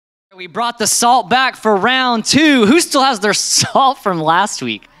We brought the salt back for round 2. Who still has their salt from last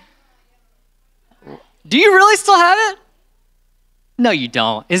week? Do you really still have it? No, you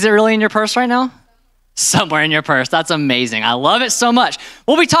don't. Is it really in your purse right now? Somewhere in your purse. That's amazing. I love it so much.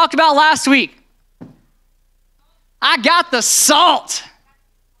 What we talked about last week. I got the salt.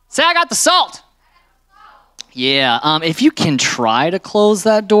 Say, I got the salt. Yeah, if you can try to close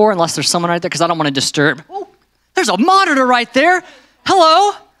that door, unless there's someone right there, because I don't want to disturb. Oh, there's a monitor right there.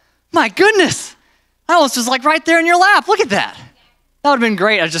 Hello. My goodness. That was just like right there in your lap. Look at that. That would have been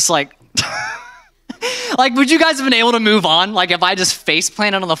great. I was just like, like, would you guys have been able to move on? Like, if I just face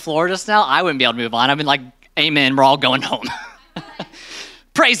planted on the floor just now, I wouldn't be able to move on. I've been like, amen, we're all going home.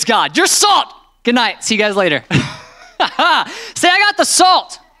 Praise God. You're salt. Good night. See you guys later. Say, I got the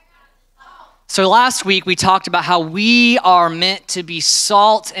salt. So last week, we talked about how we are meant to be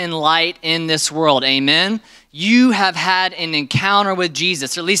salt and light in this world. Amen? You have had an encounter with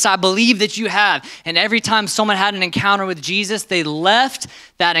Jesus, or at least I believe that you have. And every time someone had an encounter with Jesus, they left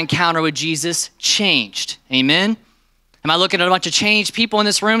that encounter with Jesus changed. Amen? Am I looking at a bunch of changed people in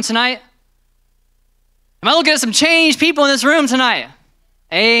this room tonight? Am I looking at some changed people in this room tonight?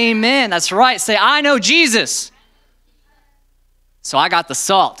 Amen. That's right. Say, I know Jesus. So I got the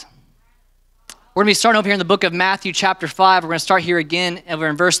salt. We're going to be starting over here in the book of Matthew chapter 5. We're going to start here again. Over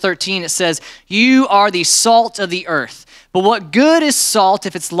in verse 13, it says, you are the salt of the earth. But what good is salt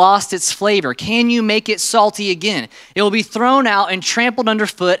if it's lost its flavor? Can you make it salty again? It will be thrown out and trampled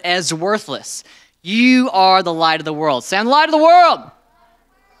underfoot as worthless. You are the light of the world. Say, I'm the light of the world.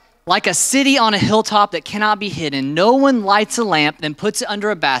 Like a city on a hilltop that cannot be hidden, no one lights a lamp and puts it under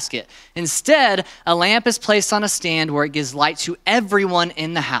a basket. Instead, a lamp is placed on a stand where it gives light to everyone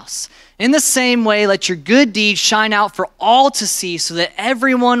in the house. In the same way, let your good deeds shine out for all to see so that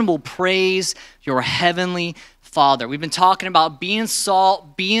everyone will praise your heavenly Father. We've been talking about being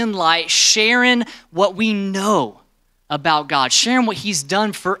salt, being light, sharing what we know about God, sharing what he's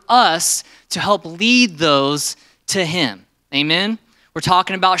done for us to help lead those to him. Amen? We're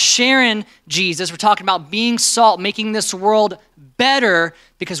talking about sharing Jesus. We're talking about being salt, making this world better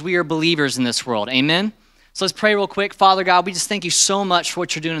because we are believers in this world. Amen? So let's pray real quick. Father God, we just thank you so much for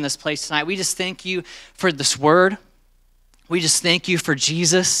what you're doing in this place tonight. We just thank you for this word. We just thank you for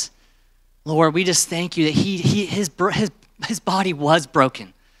Jesus. Lord, we just thank you that his body was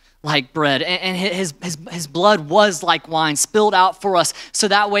broken like bread, and his blood was like wine spilled out for us so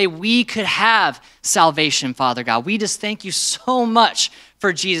that way we could have salvation, Father God. We just thank you so much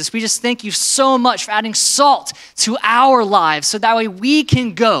for Jesus. We just thank you so much for adding salt to our lives so that way we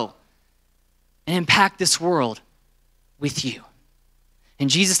can go and impact this world with you. In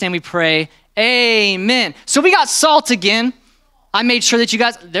Jesus' name we pray, amen. So we got salt again. I made sure that you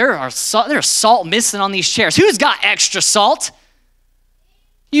guys, there's salt missing on these chairs. Who's got extra salt?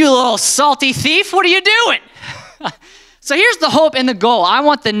 You little salty thief, what are you doing? So here's the hope and the goal. I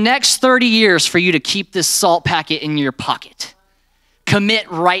want the next 30 years for you to keep this salt packet in your pocket. Commit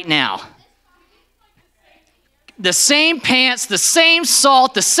right now. The same pants, the same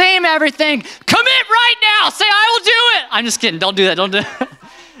salt, the same everything. Commit right now. Say, I will do it. I'm just kidding. Don't do that. Don't do it.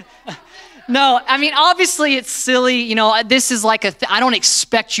 No, I mean, obviously it's silly. You know, this is like I don't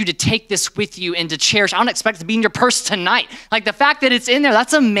expect you to take this with you and to cherish. I don't expect it to be in your purse tonight. Like the fact that it's in there,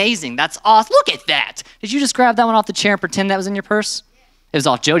 that's amazing. That's awesome. Look at that. Did you just grab that one off the chair and pretend that was in your purse? It was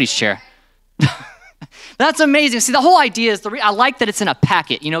off Jody's chair. That's amazing. See, the whole idea is, I like that it's in a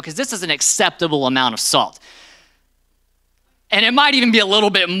packet, you know, because this is an acceptable amount of salt. And it might even be a little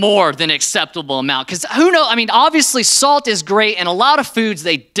bit more than acceptable amount. Because who knows? I mean, obviously salt is great. And a lot of foods,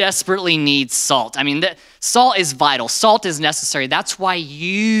 they desperately need salt. I mean, salt is vital. Salt is necessary. That's why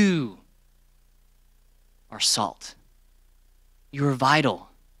you are salt. You are vital.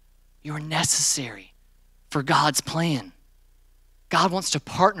 You are necessary for God's plan. God wants to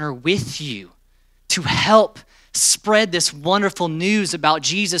partner with you to help spread this wonderful news about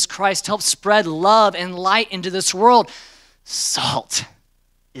Jesus Christ, help spread love and light into this world. Salt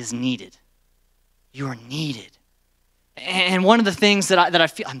is needed. You are needed. And one of the things that I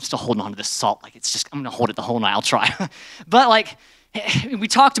feel, I'm still holding on to this salt, like it's just, I'm gonna hold it the whole night, I'll try. But like, we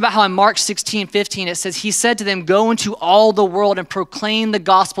talked about how in Mark 16:15, it says, he said to them, go into all the world and proclaim the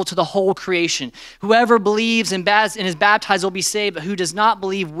gospel to the whole creation. Whoever believes and is baptized will be saved, but who does not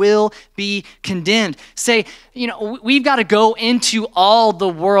believe will be condemned. Say, you know, we've got to go into all the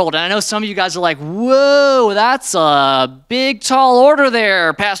world. And I know some of you guys are like, whoa, that's a big, tall order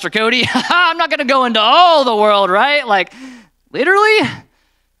there, Pastor Cody. I'm not going to go into all the world, right? Like, literally?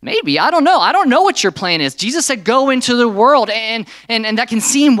 Maybe, I don't know. I don't know what your plan is. Jesus said, go into the world, and that can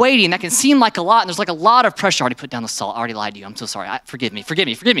seem weighty, and that can seem like a lot, and there's like a lot of pressure. I already put down the salt. I already lied to you. I'm so sorry. Forgive me.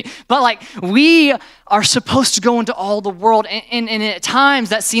 But like, we are supposed to go into all the world, and at times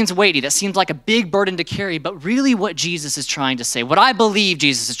that seems weighty. That seems like a big burden to carry, but really what Jesus is trying to say, what I believe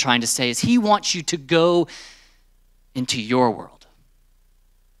Jesus is trying to say is he wants you to go into your world.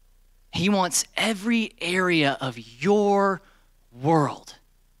 He wants every area of your world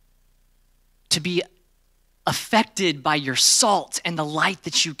to be affected by your salt and the light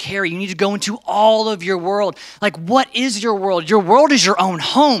that you carry. You need to go into all of your world. Like, what is your world? Your world is your own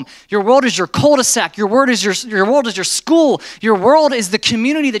home. Your world is your cul-de-sac. Your world is your school. Your world is the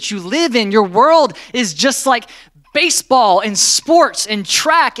community that you live in. Your world is just like baseball and sports and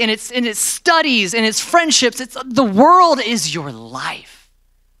track and its studies and its friendships. The world is your life.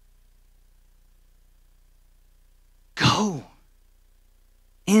 Go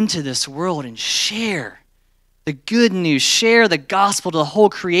into this world and share the good news, share the gospel to the whole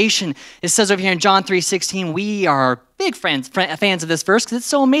creation. It says over here in John 3:16, we are big fans of this verse because it's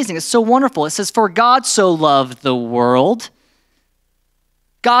so amazing. It's so wonderful. It says, for God so loved the world.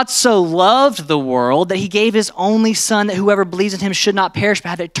 God so loved the world that he gave his only son that whoever believes in him should not perish but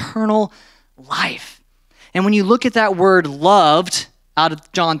have eternal life. And when you look at that word loved out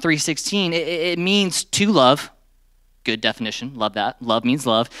of John 3:16, it means to love. Good definition, love that. Love means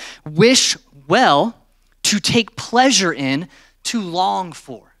love. Wish well, to take pleasure in, to long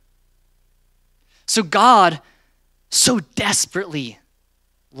for. So God so desperately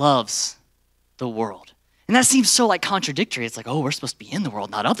loves the world. And that seems so like contradictory. It's like, oh, we're supposed to be in the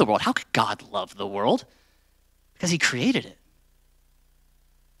world, not of the world. How could God love the world? Because he created it.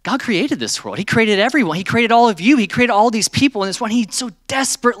 God created this world. He created everyone. He created all of you. He created all these people. And it's when he so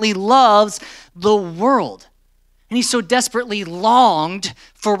desperately loves the world. And he so desperately longed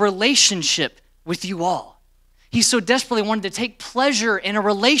for a relationship with you all. He so desperately wanted to take pleasure in a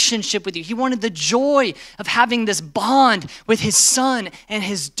relationship with you. He wanted the joy of having this bond with his son and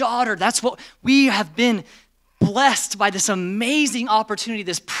his daughter. That's what we have been blessed by, this amazing opportunity,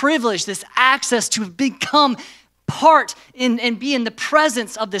 this privilege, this access to become part in and be in the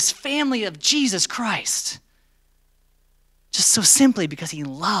presence of this family of Jesus Christ. Just so simply because he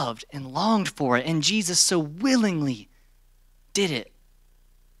loved and longed for it, and Jesus so willingly did it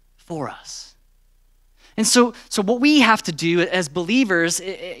for us. And so what we have to do as believers,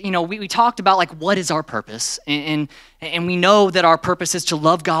 we talked about like what is our purpose, and we know that our purpose is to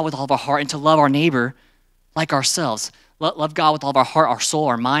love God with all of our heart and to love our neighbor like ourselves. Love God with all of our heart, our soul,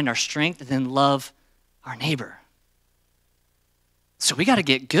 our mind, our strength, and then love our neighbor. So we got to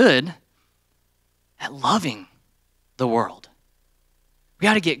get good at loving the world. We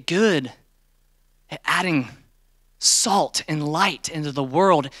got to get good at adding salt and light into the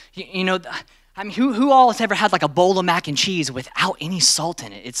world. Who all has ever had like a bowl of mac and cheese without any salt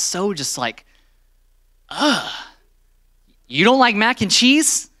in it? It's so just like, you don't like mac and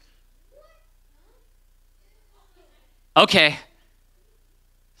cheese? Okay.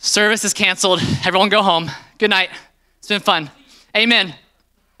 Service is canceled. Everyone go home. Good night. It's been fun. Amen.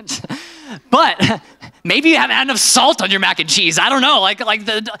 But maybe you haven't had enough salt on your mac and cheese. I don't know.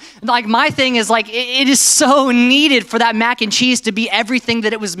 Like my thing is like it is so needed for that mac and cheese to be everything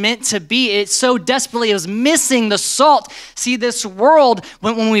that it was meant to be. It so desperately was missing the salt. See, this world,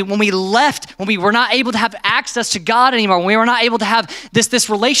 when we left, when we were not able to have access to God anymore, when we were not able to have this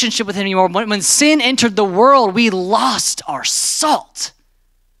relationship with him anymore, when sin entered the world, we lost our salt.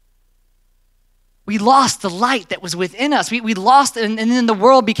 We lost the light that was within us. We lost it, and then the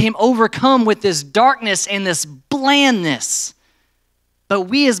world became overcome with this darkness and this blandness. But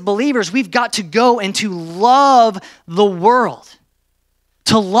we as believers, we've got to go and to love the world,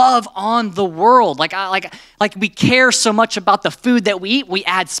 to love on the world. Like we care so much about the food that we eat, we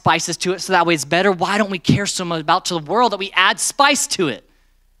add spices to it so that way it's better. Why don't we care so much about the world that we add spice to it?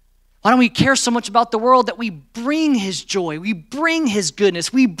 Why don't we care so much about the world that we bring his joy, we bring his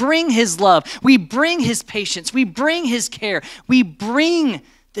goodness, we bring his love, we bring his patience, we bring his care, we bring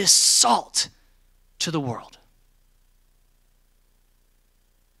this salt to the world.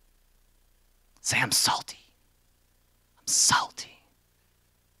 Say, I'm salty. I'm salty.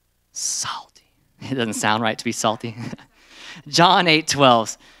 Salty. It doesn't sound right to be salty. John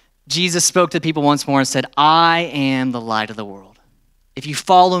 8:12, Jesus spoke to the people once more and said, I am the light of the world. If you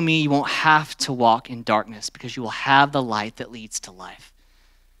follow me, you won't have to walk in darkness because you will have the light that leads to life.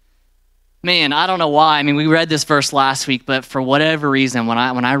 Man, I don't know why. I mean, we read this verse last week, but for whatever reason, when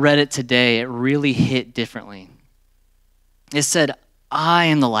I read it today, it really hit differently. It said, I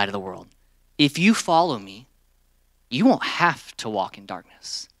am the light of the world. If you follow me, you won't have to walk in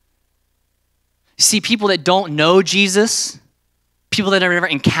darkness. You see, people that don't know Jesus, people that have never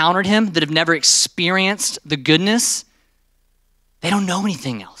encountered him, that have never experienced the goodness, they don't know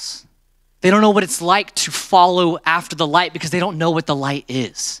anything else. They don't know what it's like to follow after the light because they don't know what the light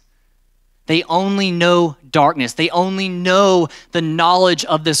is. They only know darkness. They only know the knowledge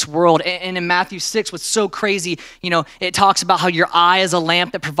of this world. And in Matthew 6, what's so crazy, it talks about how your eye is a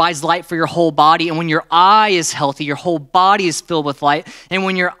lamp that provides light for your whole body. And when your eye is healthy, your whole body is filled with light. And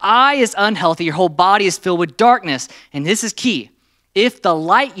when your eye is unhealthy, your whole body is filled with darkness. And this is key. If the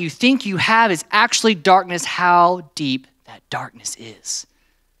light you think you have is actually darkness, how deep that darkness is.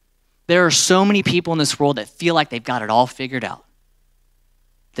 There are so many people in this world that feel like they've got it all figured out.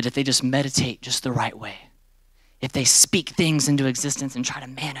 That if they just meditate just the right way, if they speak things into existence and try to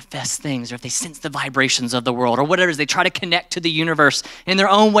manifest things, or if they sense the vibrations of the world, or whatever it is, they try to connect to the universe in their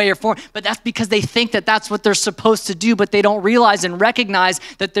own way or form, but that's because they think that that's what they're supposed to do, but they don't realize and recognize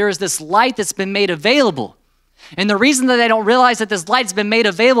that there is this light that's been made available. And the reason that they don't realize that this light's been made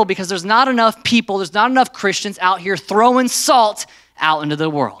available because there's not enough people, there's not enough Christians out here throwing salt out into the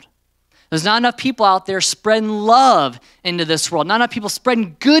world. There's not enough people out there spreading love into this world, not enough people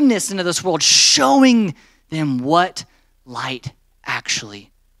spreading goodness into this world, showing them what light actually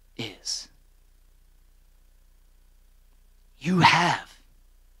is. You have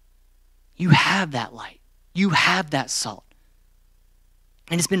that light. You have that salt.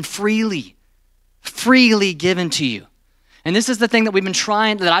 And it's been freely given to you. And this is the thing that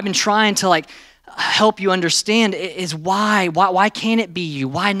I've been trying to help you understand is why can't it be you?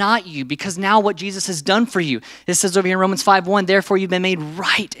 Why not you? Because now what Jesus has done for you, it says over here in Romans 5:1, therefore you've been made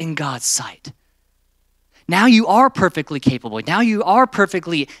right in God's sight. Now you are perfectly capable. Now you are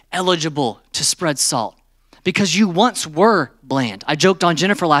perfectly eligible to spread salt because you once were bland. I joked on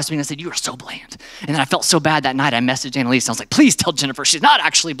Jennifer last week and I said, you are so bland. And then I felt so bad that night. I messaged Annalise. I was like, please tell Jennifer she's not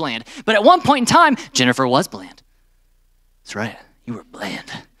actually bland. But at one point in time, Jennifer was bland. That's right. You were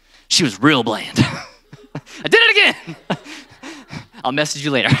bland. She was real bland. I did it again. I'll message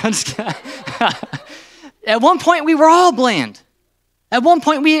you later. At one point, we were all bland. At one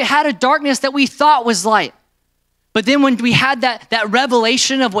point, we had a darkness that we thought was light. But then when we had that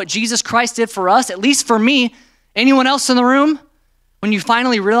revelation of what Jesus Christ did for us, at least for me, anyone else in the room, when you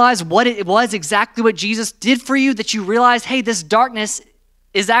finally realize what it was exactly what Jesus did for you, that you realize, hey, this darkness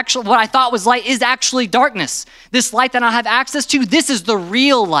is actually, what I thought was light is actually darkness. This light that I have access to, this is the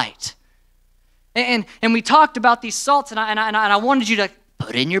real light. And we talked about these salts, and I wanted you to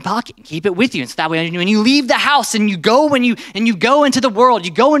put it in your pocket and keep it with you. And so that way, when you leave the house and you go into the world,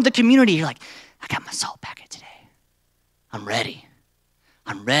 you go into the community, you're like, I got my salt packet today. I'm ready.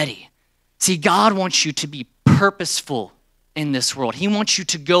 See, God wants you to be purposeful in this world. He wants you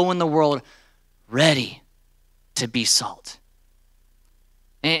to go in the world ready to be salt.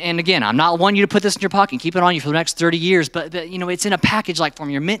 And again, I'm not wanting you to put this in your pocket and keep it on you for the next 30 years, but it's in a package-like form.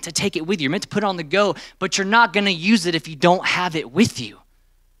 You're meant to take it with you. You're meant to put it on the go, but you're not going to use it if you don't have it with you,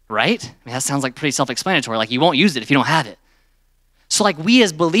 right? I mean, that sounds like pretty self-explanatory. Like you won't use it if you don't have it. So we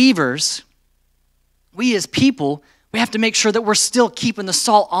as believers, we as people, we have to make sure that we're still keeping the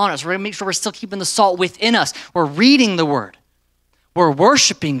salt on us. We're going to make sure we're still keeping the salt within us. We're reading the word. We're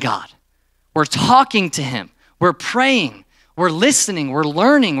worshiping God. We're talking to him. We're praying. We're listening, we're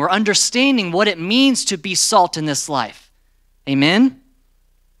learning, we're understanding what it means to be salt in this life. Amen?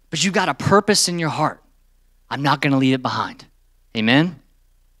 But you've got a purpose in your heart. I'm not going to leave it behind. Amen?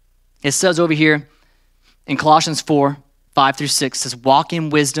 It says over here in Colossians 4:5-6, says, walk in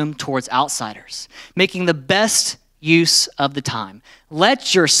wisdom towards outsiders, making the best use of the time.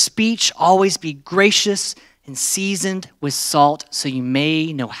 Let your speech always be gracious and seasoned with salt so you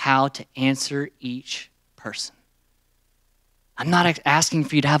may know how to answer each person. I'm not asking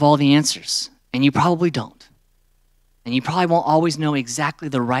for you to have all the answers, and you probably don't. And you probably won't always know exactly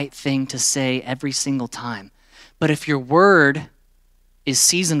the right thing to say every single time. But if your word is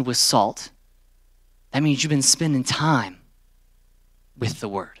seasoned with salt, that means you've been spending time with the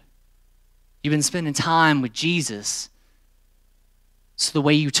word. You've been spending time with Jesus, so the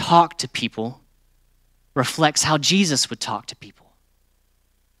way you talk to people reflects how Jesus would talk to people.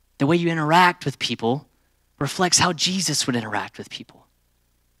 The way you interact with people reflects how Jesus would interact with people.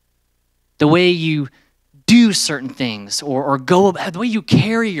 The way you do certain things or go about, the way you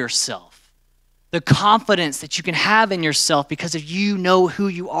carry yourself, the confidence that you can have in yourself because if you know who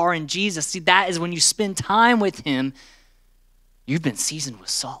you are in Jesus. See, that is when you spend time with him, you've been seasoned with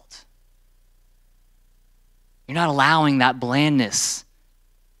salt. You're not allowing that blandness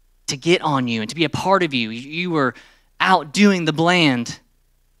to get on you and to be a part of you. You were outdoing the bland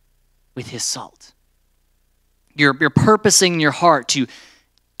with his salt. You're purposing in your heart to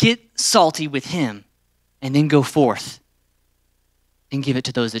get salty with him and then go forth and give it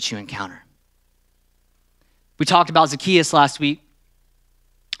to those that you encounter. We talked about Zacchaeus last week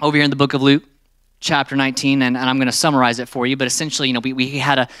over here in the book of Luke, chapter 19, and I'm going to summarize it for you. But essentially, we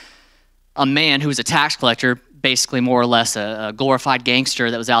had a man who was a tax collector, basically more or less a glorified gangster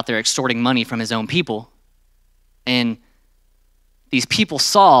that was out there extorting money from his own people. And these people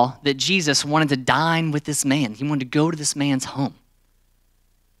saw that Jesus wanted to dine with this man. He wanted to go to this man's home.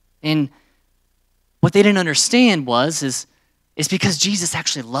 And what they didn't understand is because Jesus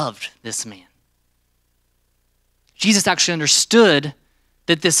actually loved this man. Jesus actually understood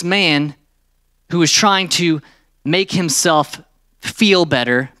that this man who was trying to make himself feel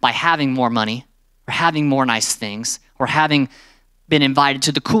better by having more money or having more nice things or having been invited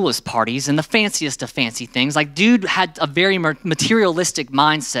to the coolest parties and the fanciest of fancy things. Like, dude had a very materialistic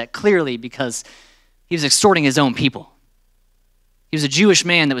mindset, clearly, because he was extorting his own people. He was a Jewish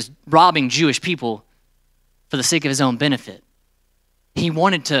man that was robbing Jewish people for the sake of his own benefit. He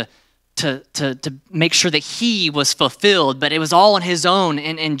wanted to make sure that he was fulfilled, but it was all on his own.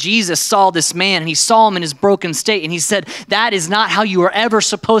 And Jesus saw this man, and he saw him in his broken state, and he said, that is not how you were ever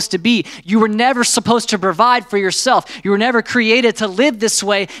supposed to be. You were never supposed to provide for yourself. You were never created to live this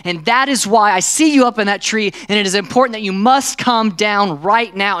way, and that is why I see you up in that tree, and it is important that you must come down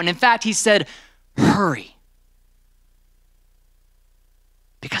right now. And in fact, he said, hurry,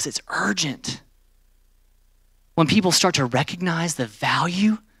 because it's urgent. When people start to recognize the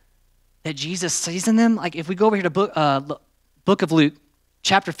value that Jesus sees in them, like if we go over here to book of Luke,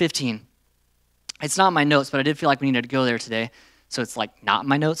 chapter 15. It's not in my notes, but I did feel like we needed to go there today. So it's like not in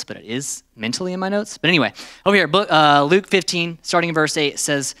my notes, but it is mentally in my notes. But anyway, over here, Luke 15, starting in verse 8,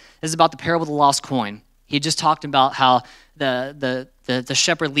 says, this is about the parable of the lost coin. He just talked about how the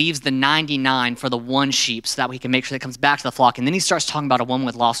shepherd leaves the 99 for the one sheep so that he can make sure that it comes back to the flock. And then he starts talking about a woman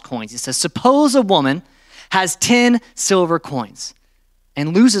with lost coins. He says, suppose a woman has 10 silver coins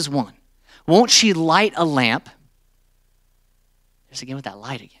and loses one. Won't she light a lamp? There's again with that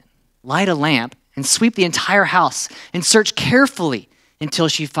light again. Light a lamp and sweep the entire house and search carefully until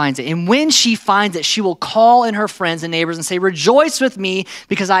she finds it. And when she finds it, she will call in her friends and neighbors and say, rejoice with me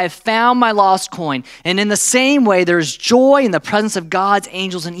because I have found my lost coin. And in the same way, there's joy in the presence of God's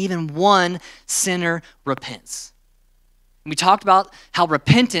angels, and even one sinner repents. We talked about how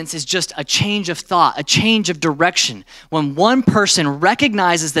repentance is just a change of thought, a change of direction. When one person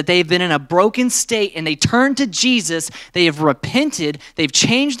recognizes that they've been in a broken state and they turn to Jesus, they have repented, they've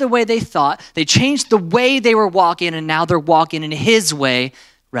changed the way they thought, they changed the way they were walking, and now they're walking in his way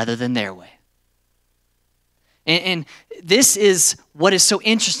rather than their way. And this is what is so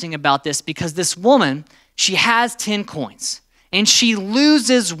interesting about this, because this woman, she has 10 coins and she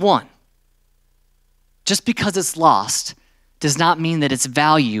loses one. Just because it's lost does not mean that its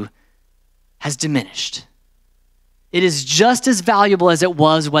value has diminished. It is just as valuable as it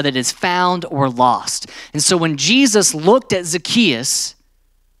was whether it is found or lost. And so when Jesus looked at Zacchaeus,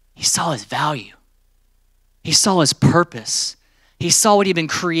 he saw his value. He saw his purpose. He saw what he'd been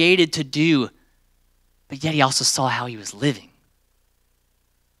created to do, but yet he also saw how he was living.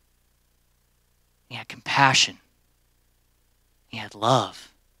 He had compassion. He had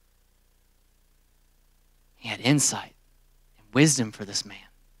love. He had insight. Wisdom for this man.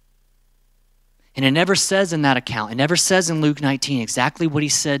 And it never says in that account, it never says in Luke 19 exactly what he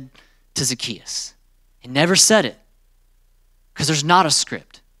said to Zacchaeus. It never said it, because there's not a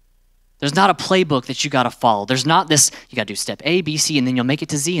script. There's not a playbook that you got to follow. There's not this, you got to do step A, B, C, and then you'll make it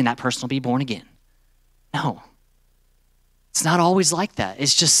to Z and that person will be born again. No. It's not always like that.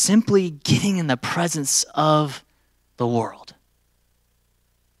 It's just simply getting in the presence of the world.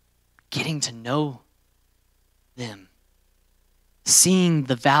 Getting to know them. Seeing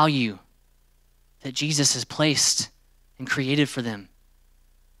the value that Jesus has placed and created for them.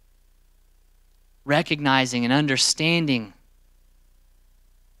 Recognizing and understanding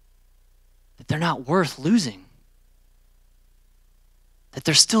that they're not worth losing. That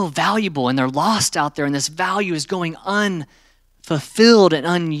they're still valuable and they're lost out there, and this value is going unfulfilled and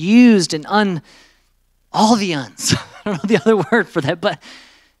unused and all the uns. I don't know the other word for that, but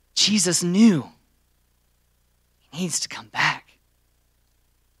Jesus knew he needs to come back.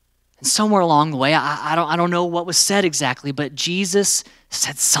 And somewhere along the way, I don't know what was said exactly, but Jesus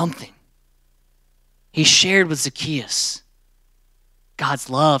said something. He shared with Zacchaeus God's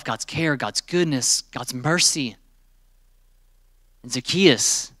love, God's care, God's goodness, God's mercy. And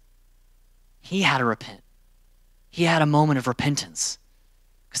Zacchaeus, he had to repent. He had a moment of repentance.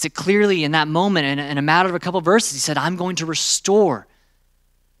 Because it clearly in that moment, in a matter of a couple of verses, he said, I'm going to restore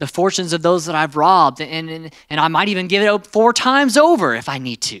the fortunes of those that I've robbed, and I might even give it 4 times over if I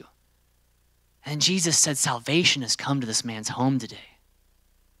need to. And Jesus said, salvation has come to this man's home today.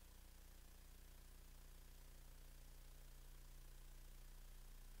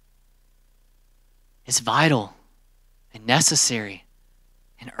 It's vital and necessary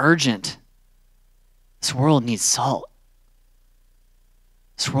and urgent. This world needs salt.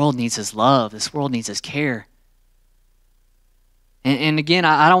 This world needs his love. This world needs his care. And again,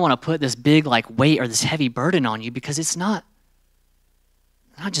 I don't want to put this big weight or this heavy burden on you, because it's not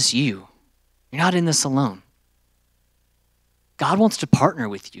just you. You're not in this alone. God wants to partner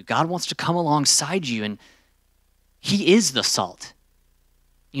with you. God wants to come alongside you, and he is the salt.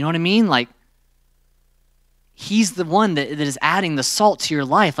 You know what I mean? He's the one that is adding the salt to your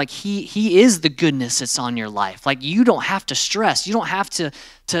life. He is the goodness that's on your life. You don't have to stress. You don't have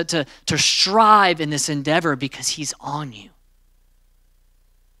to strive in this endeavor, because he's on you.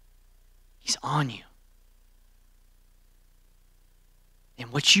 He's on you.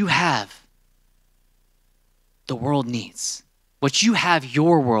 And what you have, the world needs. What you have,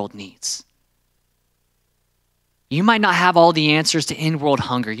 your world needs. You might not have all the answers to end world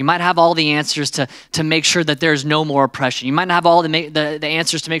hunger. You might have all the answers to make sure that there's no more oppression. You might not have all the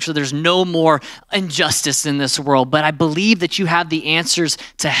answers to make sure there's no more injustice in this world. But I believe that you have the answers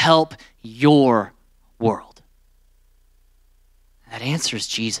to help your world. That answer is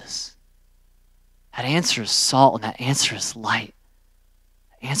Jesus. That answer is salt, and that answer is light.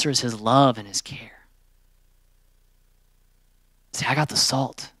 That answer is his love and his care. See, I got the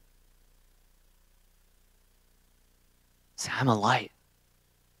salt. See, I'm a light.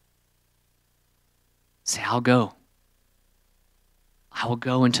 Say, I'll go. I will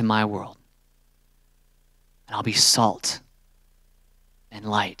go into my world, and I'll be salt and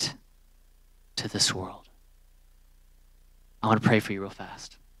light to this world. I want to pray for you real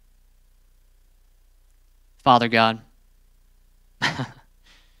fast. Father God,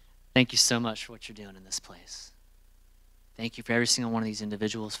 thank you so much for what you're doing in this place. Thank you for every single one of these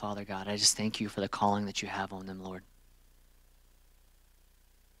individuals, Father God. I just thank you for the calling that you have on them, Lord.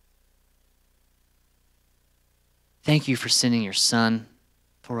 Thank you for sending your Son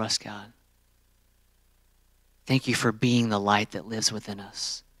for us, God. Thank you for being the light that lives within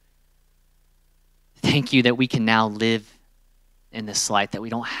us. Thank you that we can now live in this light, that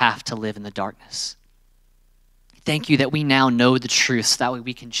we don't have to live in the darkness. Thank you that we now know the truth, so that way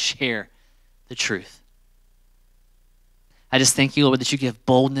we can share the truth. I just thank you, Lord, that you give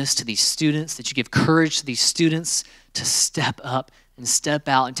boldness to these students, that you give courage to these students to step up and step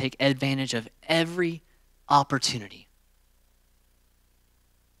out and take advantage of every opportunity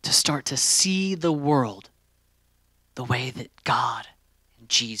to start to see the world the way that God and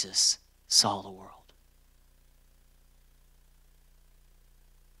Jesus saw the world.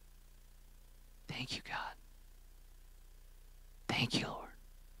 Thank you, God. Thank you, Lord,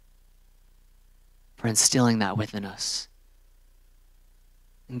 for instilling that within us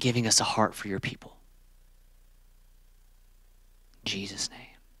and giving us a heart for your people. In Jesus' name.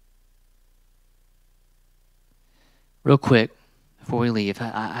 Real quick, before we leave,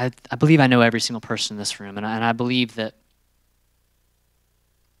 I believe I know every single person in this room, and I believe that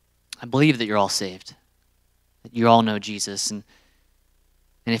you're all saved, that you all know Jesus, and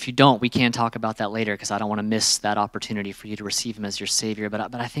if you don't, we can talk about that later, because I don't want to miss that opportunity for you to receive him as your Savior.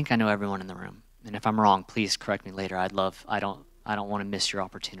 But I think I know everyone in the room, and if I'm wrong, please correct me later. I don't want to miss your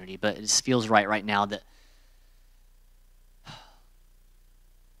opportunity, but it just feels right now that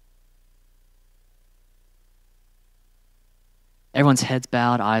everyone's heads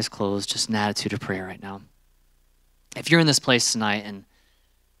bowed, eyes closed, just an attitude of prayer right now. If you're in this place tonight and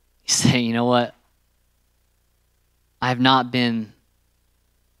you say, you know what, I have not been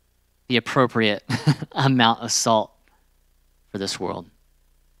the appropriate amount of salt for this world.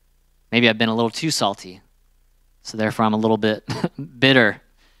 Maybe I've been a little too salty, so therefore I'm a little bit bitter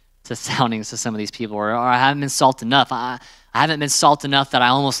to soundings to some of these people, or I haven't been salt enough. I haven't been salt enough that I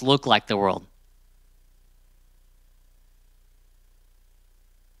almost look like the world.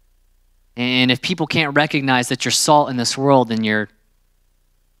 And if people can't recognize that you're salt in this world, then you're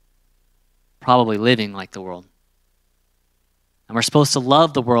probably living like the world. And we're supposed to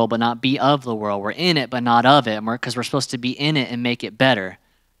love the world but not be of the world. We're in it but not of it, because we're supposed to be in it and make it better.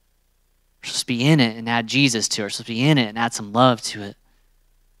 We're supposed to be in it and add Jesus to it. We're supposed to be in it and add some love to it.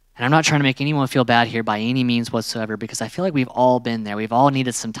 And I'm not trying to make anyone feel bad here by any means whatsoever, because I feel like we've all been there. We've all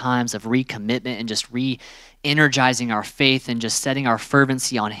needed some times of recommitment and just re-energizing our faith and just setting our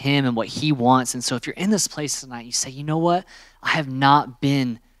fervency on him and what he wants. And so if you're in this place tonight, you say, you know what? I have not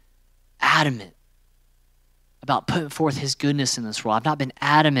been adamant about putting forth his goodness in this world. I've not been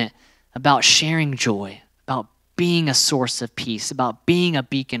adamant about sharing joy, about being a source of peace, about being a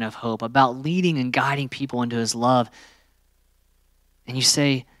beacon of hope, about leading and guiding people into his love. And you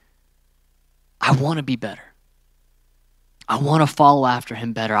say, I want to be better. I want to follow after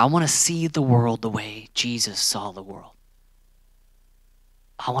him better. I want to see the world the way Jesus saw the world.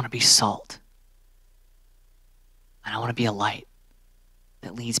 I want to be salt. And I want to be a light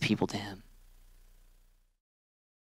that leads people to him.